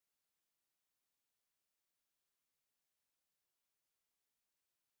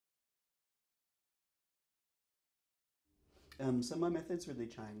So my methods really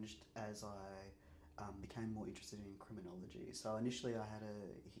changed as I became more interested in criminology. So initially I had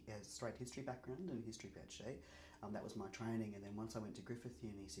a straight history background and a history PhD. That was my training, and then once I went to Griffith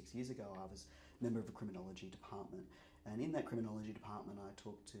Uni 6 years ago, I was a member of a criminology department. And in that criminology department, I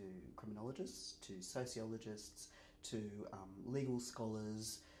talked to criminologists, to sociologists, to legal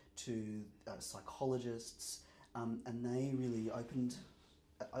scholars, to psychologists, and they really opened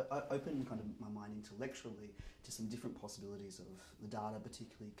kind of my mind intellectually to some different possibilities of the data,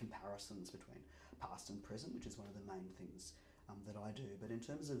 particularly comparisons between past and present, which is one of the main things that I do. But in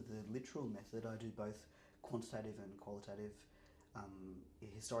terms of the literal method, I do both quantitative and qualitative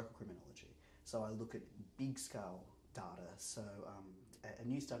historical criminology. So I look at big scale data. So a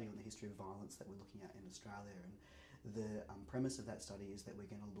new study on the history of violence that we're looking at in Australia, and the premise of that study is that we're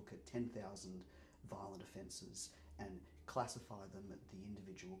going to look at 10,000 violent offences and classify them at the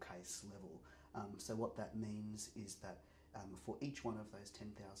individual case level. So what that means is that for each one of those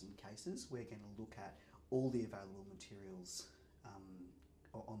 10,000 cases, we're going to look at all the available materials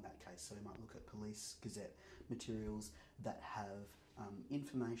on that case. So we might look at police gazette materials that have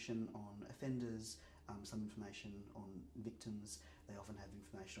information on offenders, some information on victims. They often have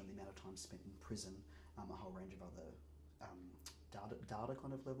information on the amount of time spent in prison, a whole range of other data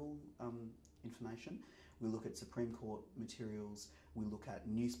kind of level information. We look at Supreme Court materials. We look at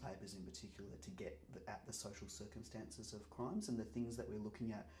newspapers in particular to get at the social circumstances of crimes, and the things that we're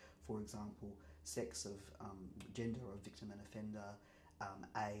looking at, for example, sex of gender of victim and offender,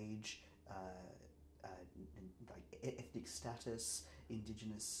 age, like ethnic status,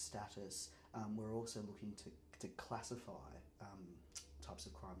 indigenous status. We're also looking to classify types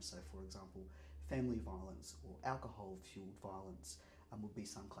of crimes. So, for example, family violence or alcohol-fueled violence would be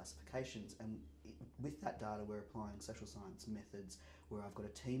some classifications. And with that data, we're applying social science methods where I've got a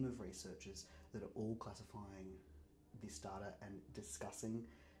team of researchers that are all classifying this data and discussing.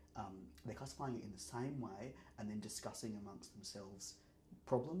 They're classifying it in the same way and then discussing amongst themselves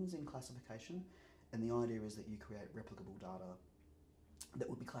problems in classification. And the idea is that you create replicable data that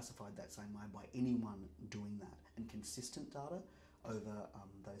would be classified that same way by anyone doing that, and consistent data over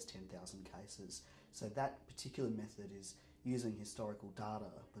those 10,000 cases. So that particular method is using historical data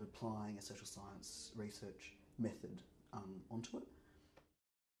but applying a social science research method onto it.